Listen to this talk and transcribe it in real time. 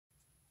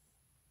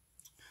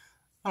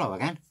Hello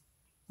again.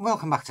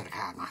 Welcome back to the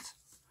card mat.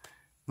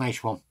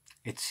 Nice one.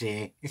 It's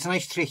a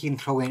nice trick you can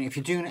throw in if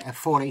you're doing a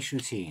 4 ace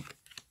routine.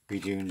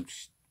 If you're doing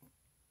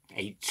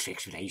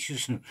 6 with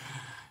aces and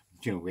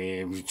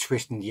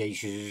twisting the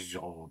aces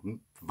or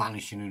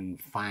vanishing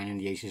and finding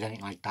the aces,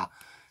 anything like that.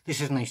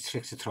 This is a nice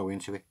trick to throw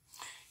into it.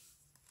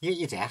 You get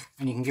your deck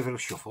and you can give it a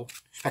shuffle.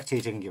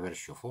 Spectator can give it a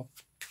shuffle.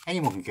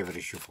 Anyone can give it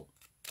a shuffle,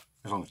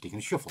 as long as they can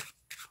shuffle.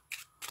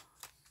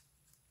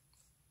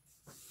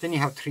 Then you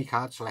have 3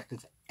 cards selected,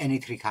 any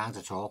 3 cards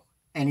at all,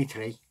 any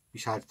 3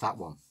 besides that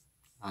one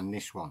and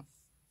this one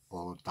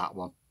or that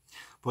one,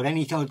 but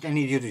any of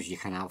the others you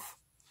can have.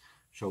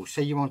 So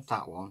say you want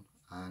that one,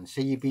 and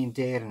say you're being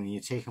daring and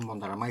you're taking one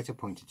that I might have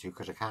pointed to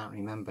because I can't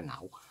remember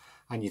now,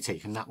 and you're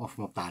taking that one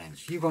from up that end.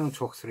 So you've gone and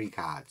took 3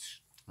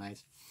 cards,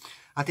 right?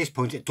 At this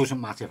point it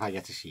doesn't matter if I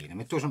get to see them,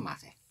 it doesn't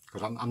matter,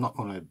 because I'm not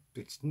going to,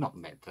 it's not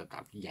meant that,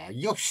 yeah,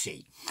 you'll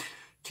see.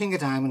 King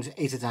of diamonds,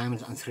 8 of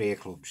diamonds and 3 of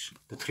clubs,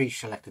 the 3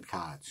 selected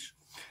cards.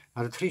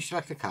 Now the 3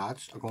 selected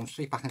cards are going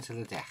straight back into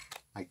the deck,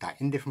 like that,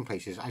 in different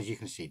places. As you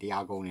can see, they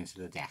are going into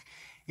the deck,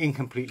 in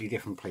completely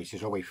different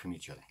places, away from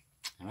each other,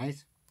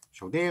 alright?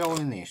 So they're all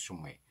in there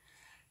somewhere.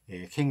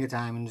 King of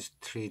diamonds,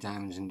 3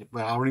 diamonds, and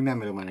well, I'll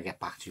remember them when I get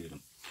back to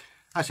them.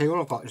 I say all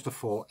I've got is the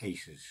 4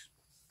 aces.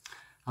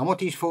 And what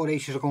these 4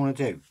 aces are going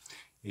to do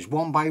is,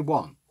 one by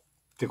one,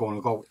 they're going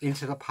to go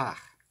into the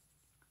pack,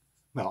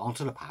 well,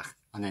 onto the pack,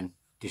 and then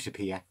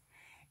disappear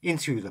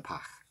into the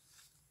pack,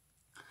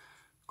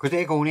 because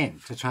they're going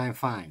in to try and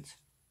find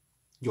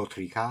your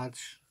 3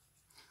 cards,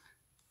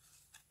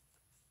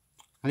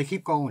 and they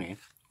keep going in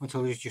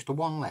until there's just the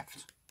one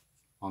left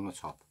on the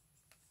top.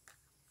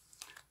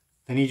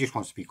 Then he just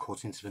wants to be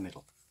cut into the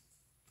middle,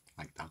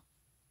 like that.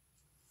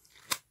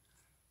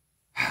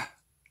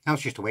 Now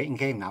it's just a waiting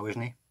game now, isn't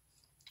it?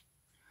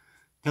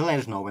 They'll let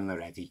us know when they're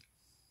ready.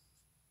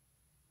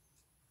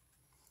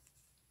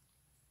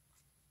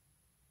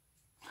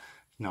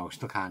 No,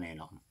 still can't hear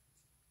nothing.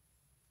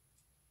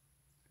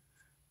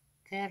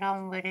 Get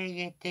on with it,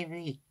 you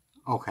divvy.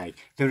 Okay,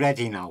 they're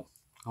ready now.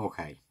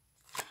 Okay.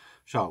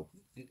 So,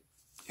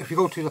 if we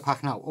go to the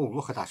pack now, oh,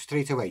 look at that,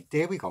 straight away.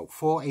 There we go,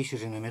 4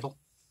 aces in the middle.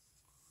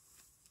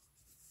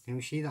 Can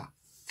we see that?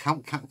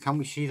 Can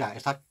we see that?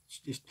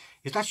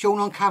 Is that shown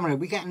on camera? Are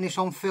we getting this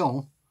on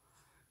film?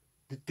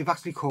 They've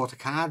actually caught a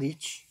card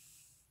each.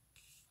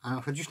 And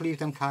if I just leave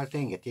them cards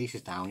there and get the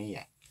aces down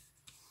here,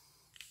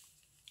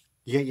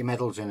 you get your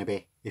medals in a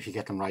bit if you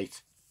get them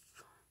right.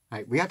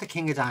 Right, we had the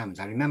King of Diamonds,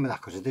 I remember that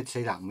because I did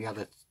say that, and we had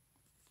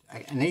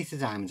an 8 of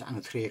Diamonds and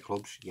a 3 of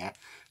Clubs, yeah.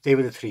 They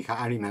were the 3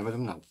 cards, I remember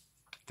them now.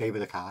 They were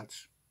the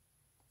cards.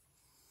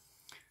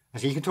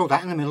 And so you can throw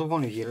that in the middle of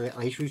one of your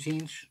little ace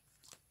routines.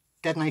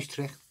 Dead nice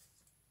trick.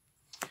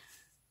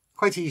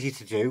 Quite easy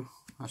to do,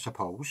 I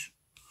suppose.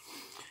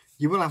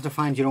 You will have to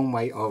find your own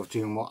way of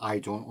doing what I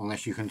done,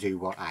 unless you can do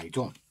what I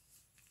done.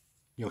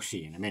 You'll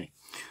see in a minute.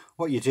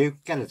 What you do,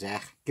 get a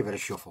deck, give it a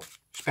shuffle.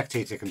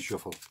 Spectator can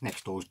shuffle,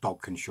 next door's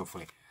dog can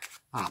shuffle it.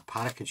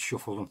 Parrot can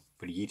shuffle them,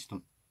 but he eats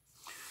them.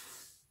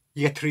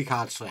 You get 3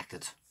 cards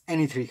selected.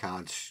 Any 3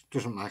 cards,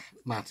 doesn't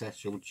matter,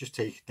 so just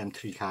take them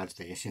 3 cards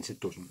there, since it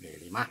doesn't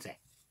really matter.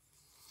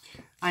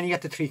 And you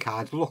get the 3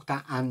 cards looked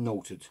at and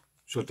noted,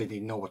 so that they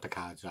know what the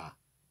cards are.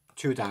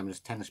 2 of diamonds,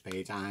 10 of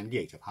spades and the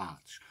 8 of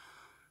hearts.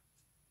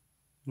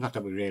 Not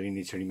that we really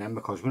need to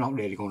remember, because we're not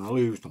really going to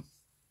lose them.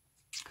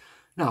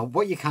 Now,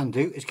 what you can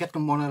do is get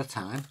them one at a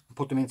time and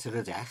put them into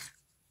the deck,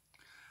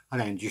 and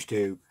then just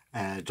do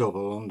a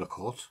double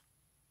undercut.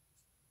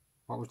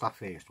 What was that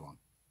first one?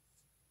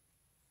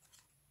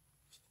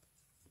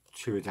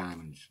 2 of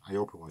diamonds. I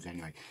hope it was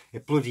anyway.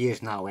 It bloody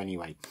is now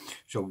anyway.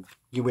 So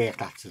you work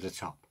that to the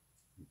top.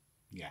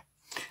 Yeah.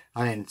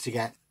 And then to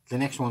get the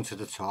next one to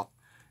the top,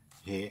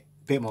 a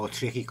bit more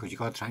tricky, because you've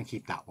got to try and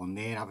keep that one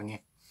there, haven't you?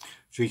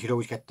 So you could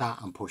always get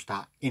that and push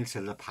that into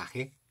the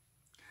packet,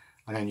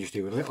 and then just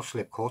do a little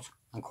slip cut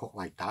and cut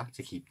like that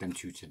to keep them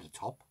 2 to the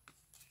top.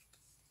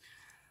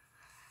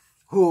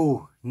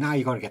 Oh, now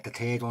you've got to get the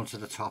 3rd one to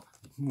the top.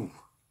 Ooh,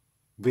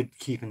 with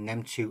keeping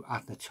them 2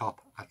 at the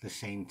top at the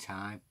same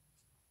time.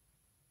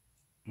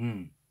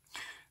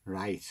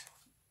 Right.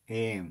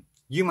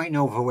 You might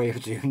know of a way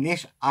of doing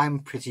this. I'm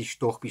pretty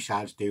stuck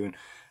besides doing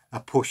a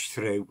push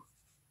through,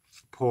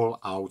 pull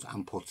out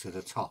and put to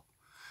the top.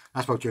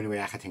 That's about the only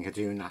way I can think of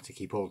doing that to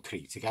keep all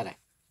 3 together.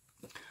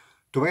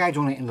 The way I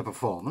done it in the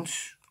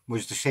performance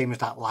was the same as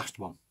that last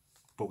one,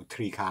 but with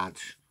 3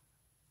 cards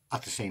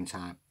at the same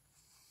time.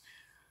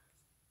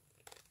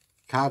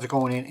 Cards are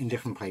going in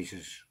different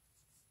places.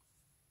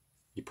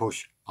 You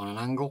push on an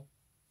angle,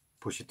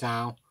 push it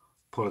down,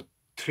 pull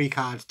 3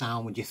 cards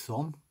down with your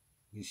thumb.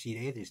 You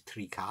see there's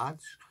 3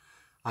 cards.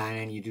 And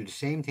then you do the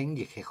same thing,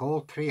 you kick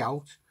all 3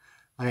 out,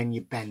 and then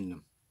you bend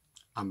them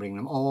and bring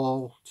them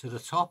all to the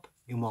top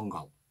in one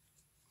go.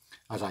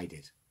 As I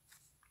did,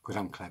 because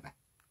I'm clever.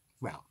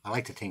 Well, I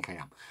like to think I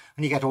am.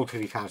 And you get all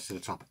 3 cards to the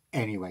top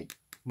anyway.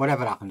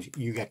 Whatever happens,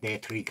 you get their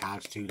 3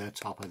 cards to the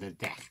top of the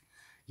deck.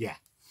 Yeah.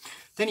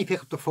 Then you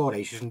pick up the 4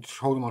 aces and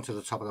throw them onto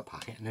the top of the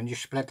packet, and then you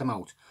spread them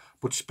out.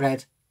 But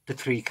spread the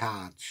 3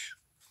 cards.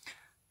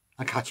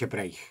 and catch a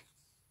break.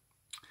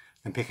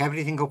 Then pick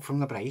everything up from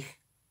the break,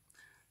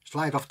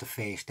 slide off the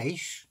first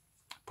ace,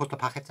 put the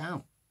packet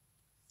down.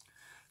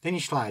 Then you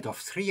slide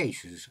off 3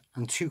 aces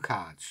and 2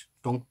 cards.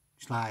 Don't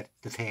slide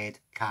the 3rd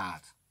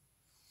card.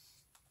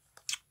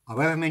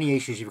 However many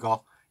aces you've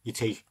got, you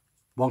take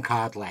 1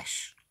 card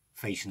less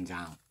facing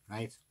down,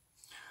 right?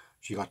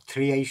 So you've got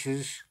 3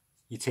 aces,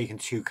 you're taking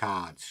 2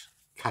 cards,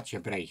 catch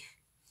your break.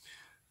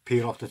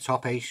 Peel off the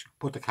top ace,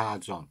 put the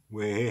cards on.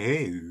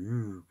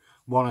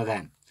 One of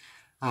them.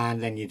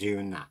 And then you're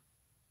doing that.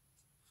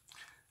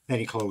 Then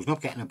you're closing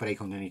up, getting a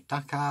break underneath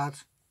that card,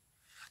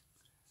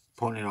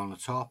 putting it on the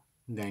top,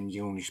 and then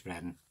you're only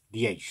spreading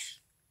the ace,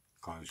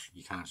 because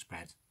you can't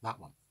spread that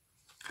one.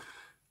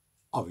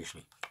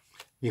 Obviously.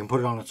 You can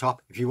put it on the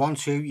top. If you want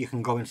to, you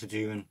can go into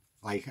doing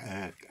like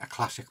a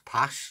classic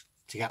pass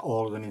to get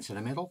all of them into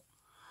the middle.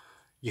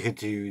 You could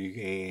do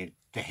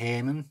the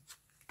Herman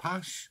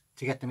pass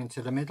to get them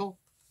into the middle.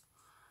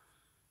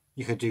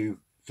 You could do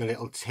the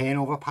little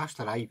turnover pass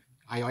that I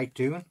like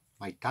doing,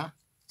 like that,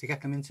 to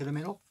get them into the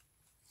middle.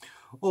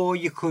 Or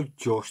you could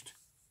just,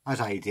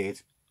 as I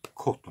did,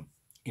 cut them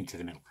into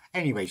the middle.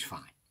 Anyways,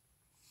 fine.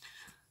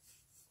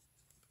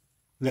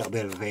 Little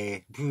bit of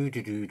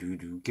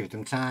give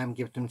them time,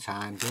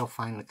 they'll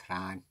find the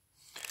crime.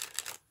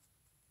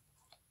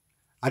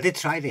 I did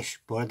try this,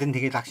 but I didn't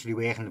think it'd actually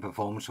work in the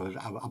performance, so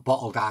I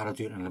bottled out of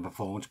doing it in the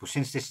performance. But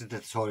since this is the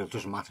tutorial, it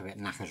doesn't matter if it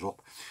knackers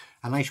up.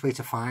 A nice way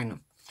to find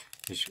them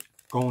is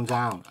going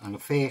down, and the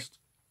first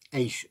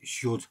ace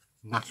should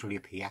naturally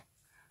appear.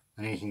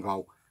 And then you can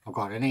go, I've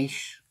got an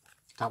ace,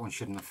 that one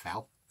shouldn't have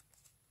fell.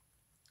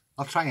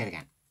 I'll try it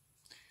again.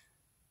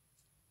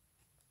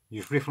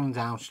 Just riffle them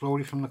down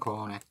slowly from the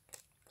corner,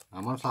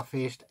 and once that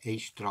first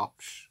ace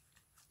drops,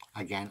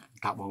 again,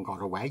 that one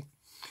got away.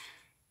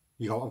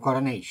 You go, I've got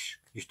an ace,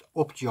 just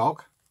up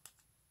jog,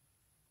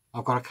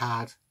 I've got a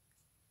card.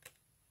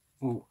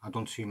 Oh, I've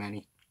done too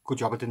many. Good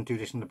job I didn't do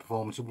this in the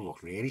performance, it would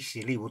look really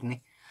silly,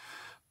 wouldn't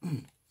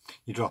it?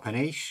 You drop an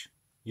ace,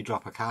 you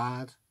drop a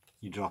card,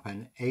 you drop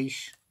an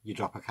ace, you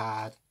drop a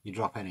card, you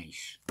drop an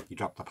ace, you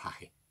drop the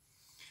packet.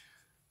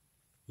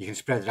 You can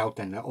spread it out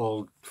then,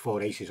 all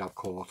 4 aces I've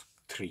caught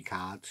 3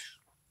 cards.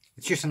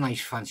 It's just a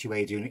nice fancy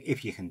way of doing it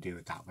if you can do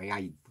it that way.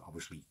 I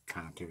obviously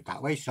can't do it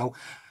that way, so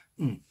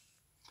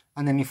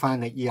and then you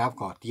find that you have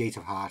got the 8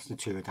 of hearts, the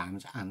 2 of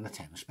diamonds and the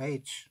 10 of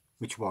spades,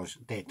 which was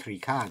their 3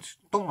 cards.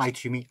 Don't lie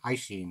to me, I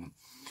seen them.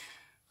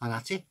 And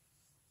that's it.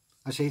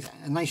 I say it's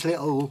a nice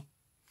little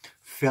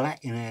filler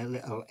in a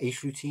little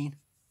ace routine.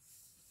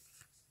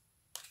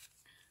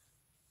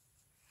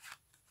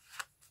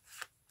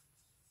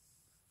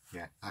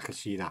 Yeah, I can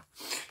see that.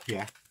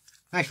 Yeah,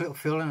 nice little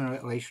filler in a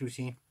little ace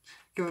routine.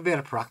 Give it a bit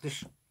of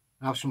practice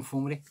and have some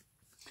fun with it.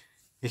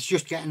 It's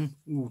just getting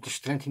the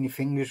strength in your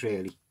fingers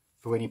really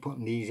for when you're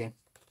putting these in,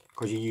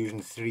 because you're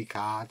using 3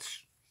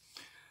 cards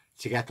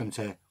to get them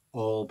to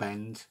all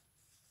bend.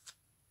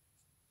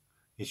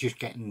 It's just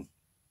getting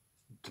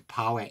the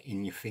power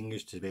in your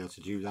fingers to be able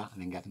to do that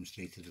and then get them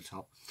straight to the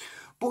top.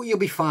 But you'll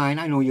be fine,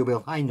 I know you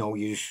will. I know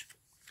yous.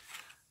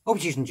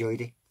 Hope you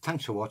enjoyed it.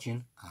 Thanks for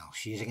watching. I'll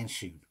see you again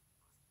soon.